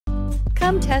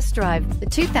Come test drive the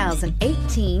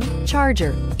 2018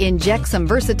 Charger. Inject some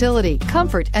versatility,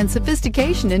 comfort, and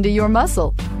sophistication into your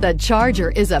muscle. The Charger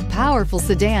is a powerful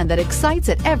sedan that excites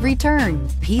at every turn.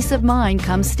 Peace of mind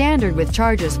comes standard with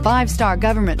Charger's 5-star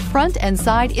government front and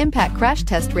side impact crash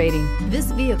test rating.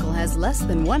 This vehicle has less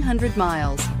than 100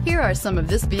 miles. Here are some of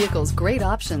this vehicle's great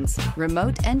options: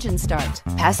 remote engine start,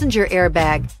 passenger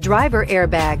airbag, driver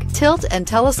airbag, tilt and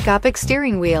telescopic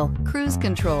steering wheel, cruise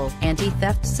control,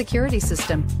 anti-theft security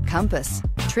system, compass,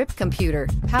 trip computer,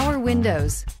 power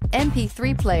windows,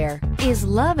 MP3 player. Is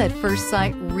love at first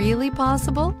sight really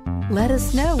possible? Let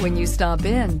us know when you stop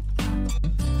in.